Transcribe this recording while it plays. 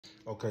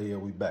Okay, yeah,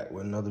 we back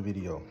with another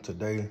video.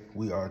 Today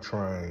we are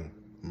trying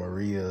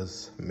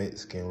Maria's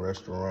Mexican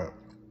restaurant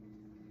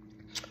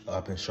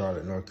up in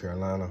Charlotte, North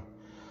Carolina.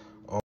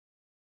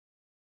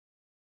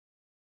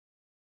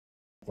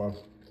 Well,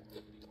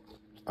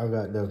 I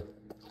got the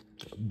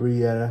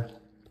Bria,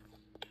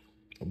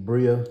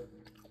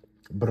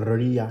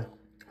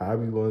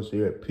 however you want to say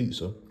it,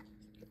 pizza.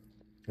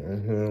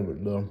 And here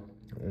with the,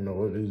 I don't know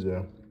what these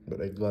are, but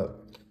they got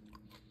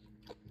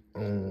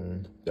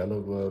that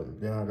look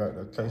good. Then I got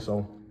the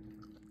queso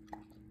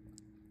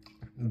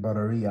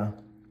birria,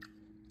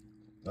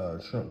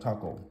 shrimp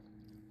taco.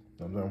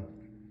 You know what I'm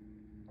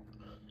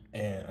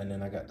saying? And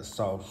then I got the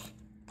sauce,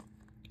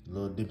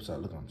 little dip sauce.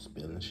 Look, I'm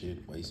spilling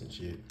shit, wasting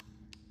shit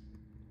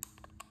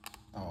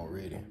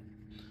already.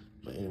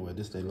 But anyway,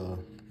 this they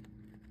little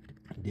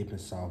dipping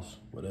sauce,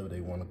 whatever they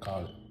want to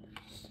call it.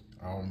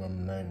 I don't remember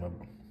the name of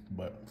it,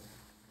 but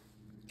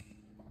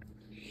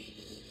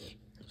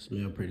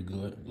smell pretty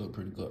good, look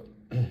pretty good.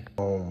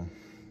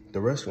 The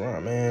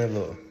restaurant, man,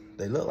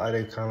 they look like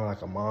they kind of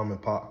like a mom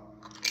and pop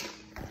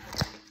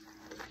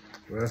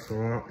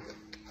restaurant.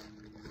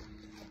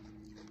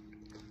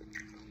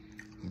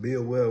 Be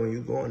aware when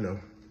you go in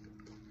there,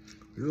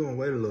 you're gonna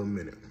wait a little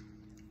minute.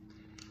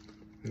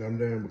 You know what I'm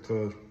saying?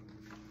 Because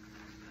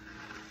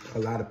a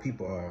lot of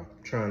people are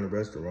trying the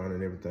restaurant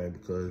and everything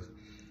because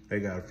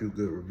they got a few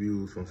good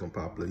reviews from some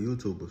popular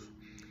YouTubers.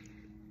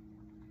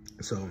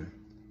 So,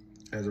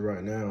 as of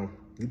right now,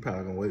 you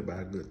probably gonna wait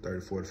by a good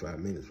 30, 45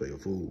 minutes for your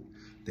food.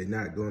 They're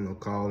not doing no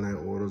call-in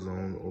orders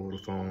over the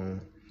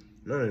phone,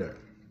 none of that.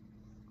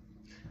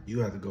 You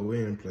have to go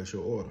in and place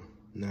your order.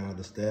 Now,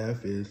 the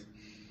staff is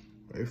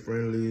very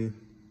friendly.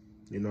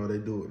 You know, they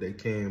do what they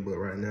can, but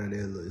right now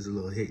it's a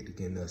little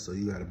hectic in there, so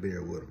you gotta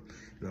bear with them.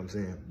 You know what I'm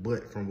saying?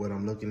 But from what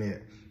I'm looking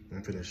at,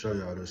 I'm finna show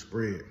y'all the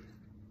spread.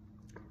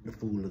 The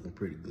food looking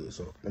pretty good,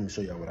 so let me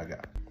show y'all what I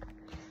got.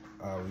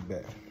 All right, we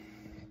back.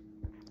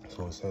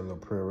 So let's say a little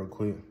prayer real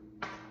quick.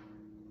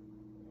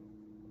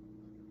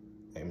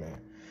 Amen.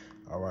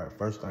 All right,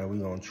 first thing we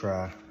gonna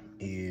try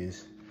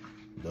is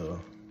the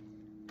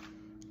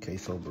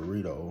queso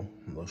burrito,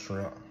 little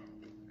shrimp.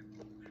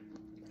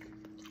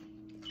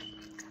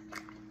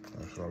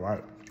 That's all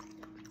right.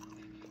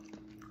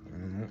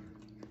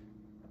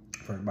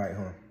 First bite,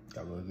 huh?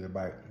 Got a little good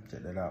bite.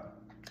 Check that out.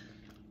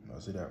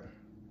 Let's see that.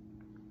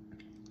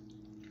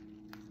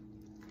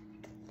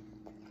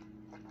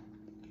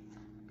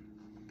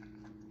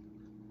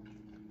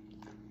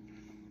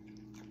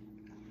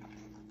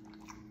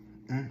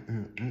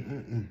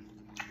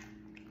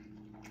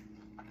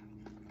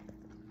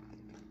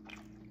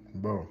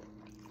 Bro,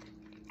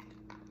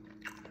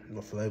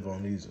 the flavor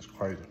on these is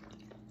crazy.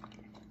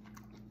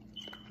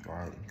 All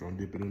right, gonna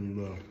dip it in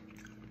the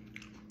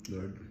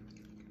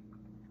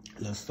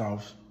little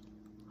sauce.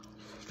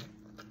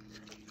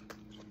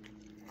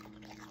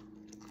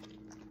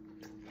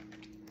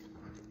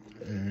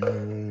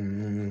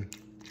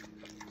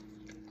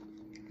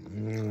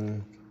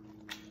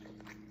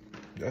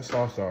 That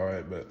sauce all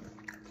right, but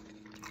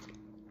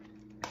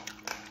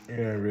it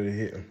ain't really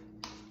hitting.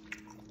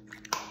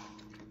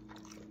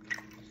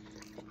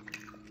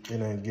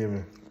 It ain't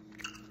giving.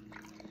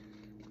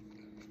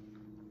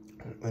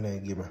 It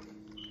ain't giving.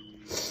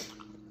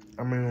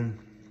 I mean,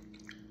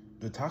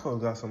 the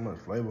tacos got so much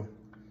flavor.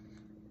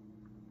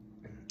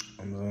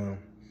 I'm saying,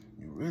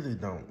 you really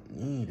don't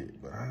need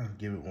it, but I'll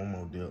give it one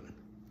more dip.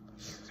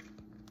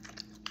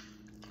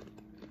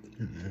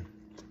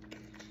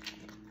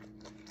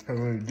 I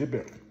really dip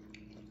it.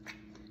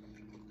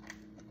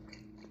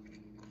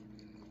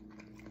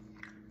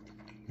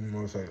 You know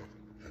what I'm saying?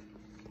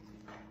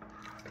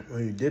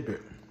 When you dip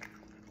it,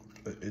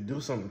 it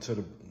do something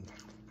to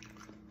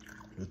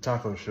the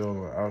taco shell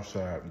on the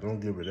outside. Don't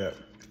give it that.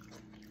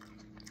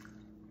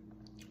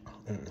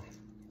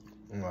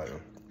 I'm like,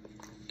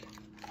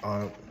 all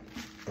right,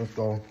 let's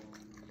go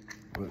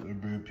with the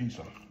bread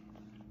pizza.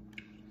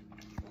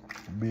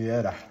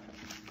 Birria.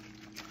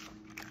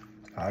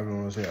 However you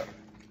want to say it.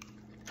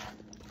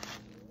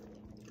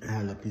 I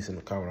had a piece in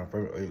the car when I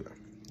first ate it.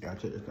 Gotta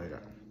check this thing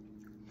out.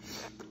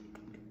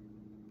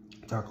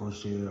 Taco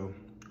shell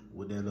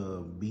with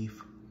that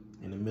beef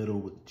in the middle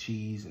with the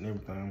cheese and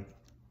everything.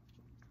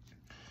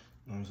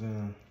 You know what I'm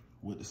saying?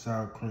 With the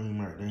sour cream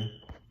right there.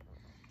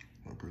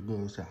 Look pretty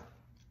good, so.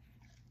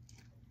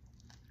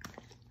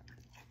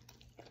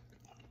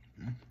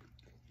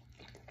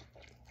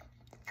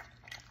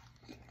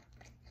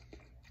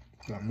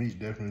 Got meat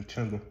definitely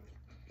tender.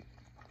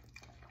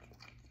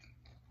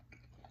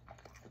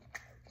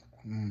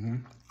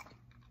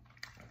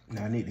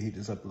 Now I need to heat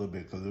this up a little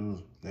bit because it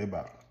was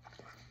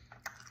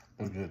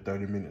just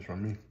 30 minutes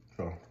from me.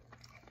 So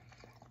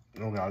it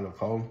don't got a little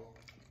cold,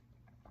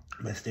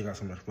 but it still got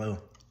so much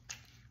flavor.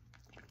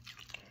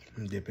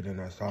 And dip it in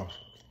that sauce.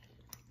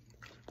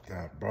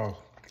 God, bro.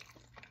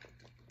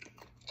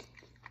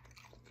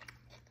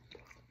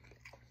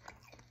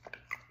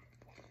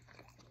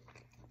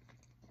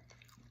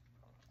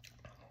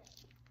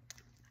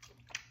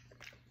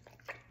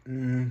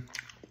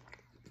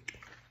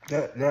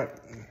 That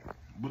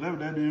whatever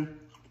that is,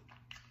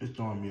 It's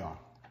throwing me off.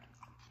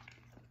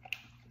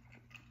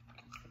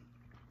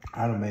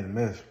 I done made a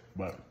mess,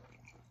 but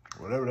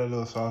whatever that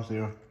little sauce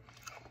there,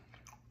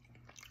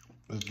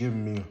 it's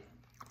giving me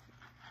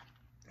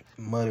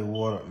muddy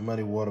water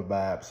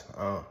vibes.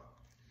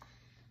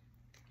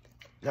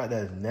 Not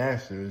that it's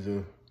nasty, it's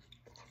just,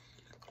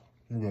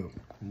 I'm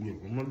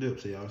gonna dip,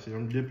 see y'all, see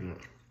I'm dipping it.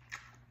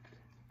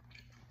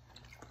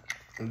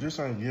 And this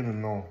ain't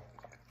giving no,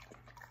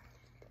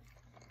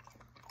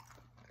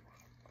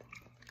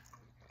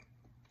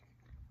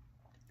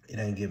 it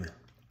ain't giving.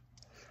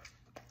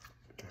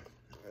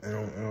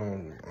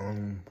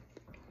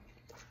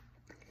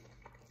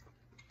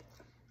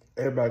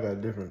 Everybody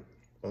got different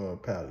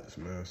palates,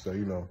 man. So,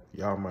 you know,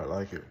 y'all might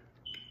like it.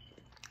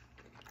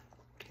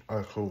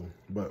 That's cool.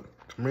 But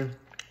to me,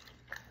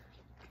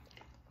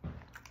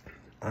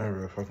 I ain't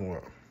really fucking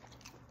with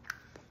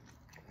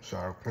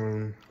sour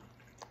cream.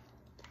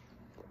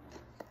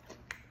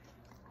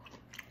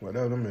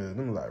 Whatever them is,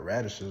 them like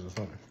radishes or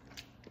something.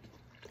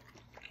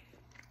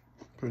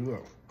 Pretty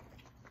good.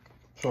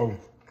 So,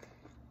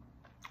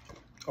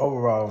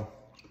 overall,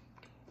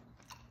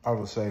 I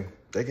would say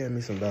they gave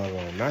me some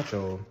doggone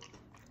nachos.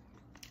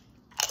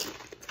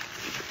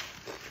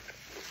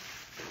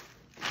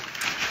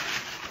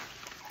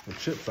 The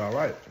chips all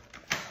right,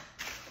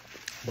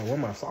 but where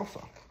my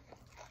salsa?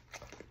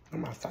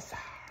 Where my salsa?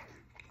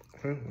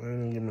 They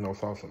didn't give me no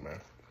salsa, man.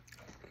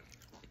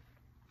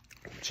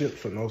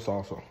 Chips with no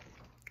salsa. All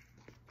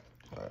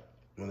right,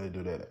 when they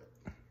do that,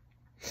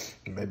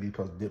 maybe you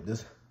supposed to dip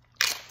this.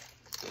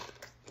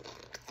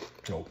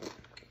 Nope.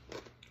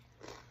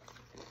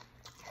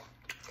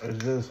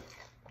 It's just,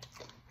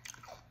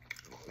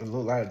 it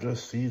look like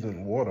just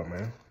seasoned water,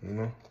 man. You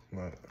know,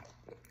 like,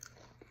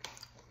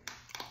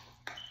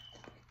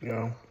 you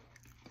know,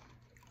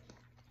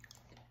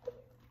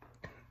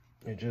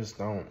 it just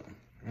don't.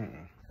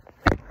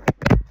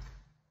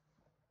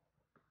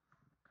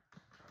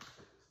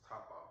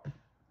 Top off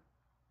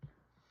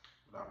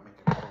without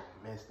making more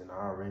mess than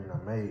I already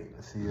made.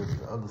 To see if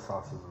the other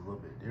sauce is a little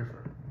bit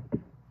different.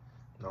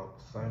 No,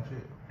 same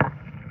shit.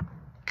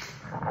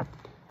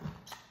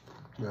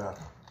 Yeah.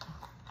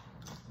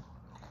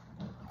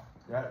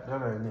 That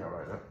ain't it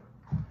right there.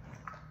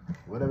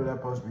 Whatever that's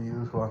supposed to be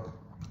used for,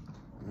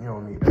 you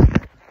don't need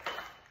that.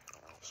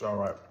 It's all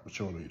right, but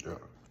you don't need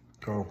that.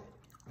 So,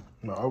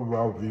 my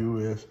overall review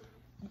is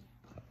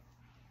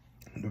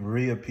the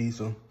Birria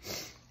pizza,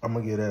 I'm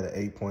gonna give that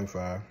an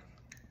 8.5.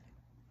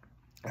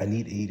 I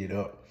need to eat it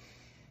up,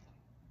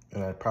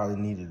 and I probably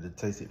needed to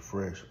taste it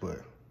fresh,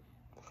 but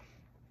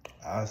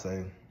I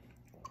say,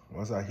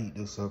 once I heat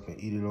this up and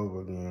eat it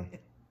over again,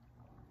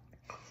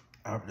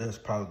 I'll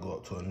just probably go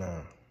up to a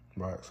 9,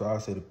 right? So I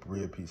say the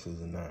Birria pizza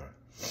is a 9.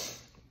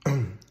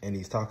 And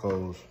these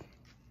tacos,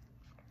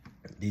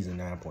 these are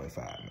 9.5,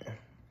 man.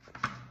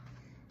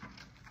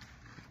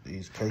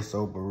 These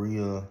queso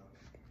Birria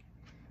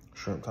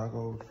shrimp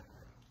tacos,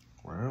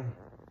 right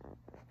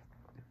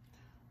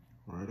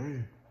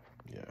there.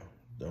 Yeah,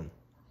 done.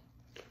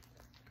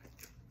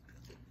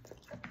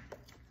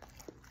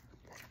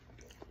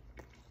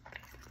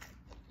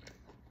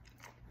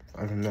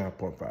 That's a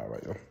 9.5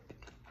 right there,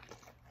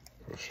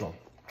 for sure.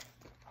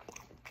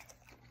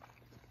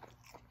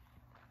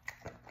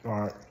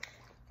 All right,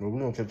 well, we're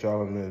gonna catch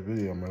y'all in the next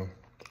video, man.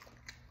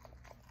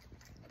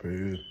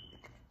 Peace.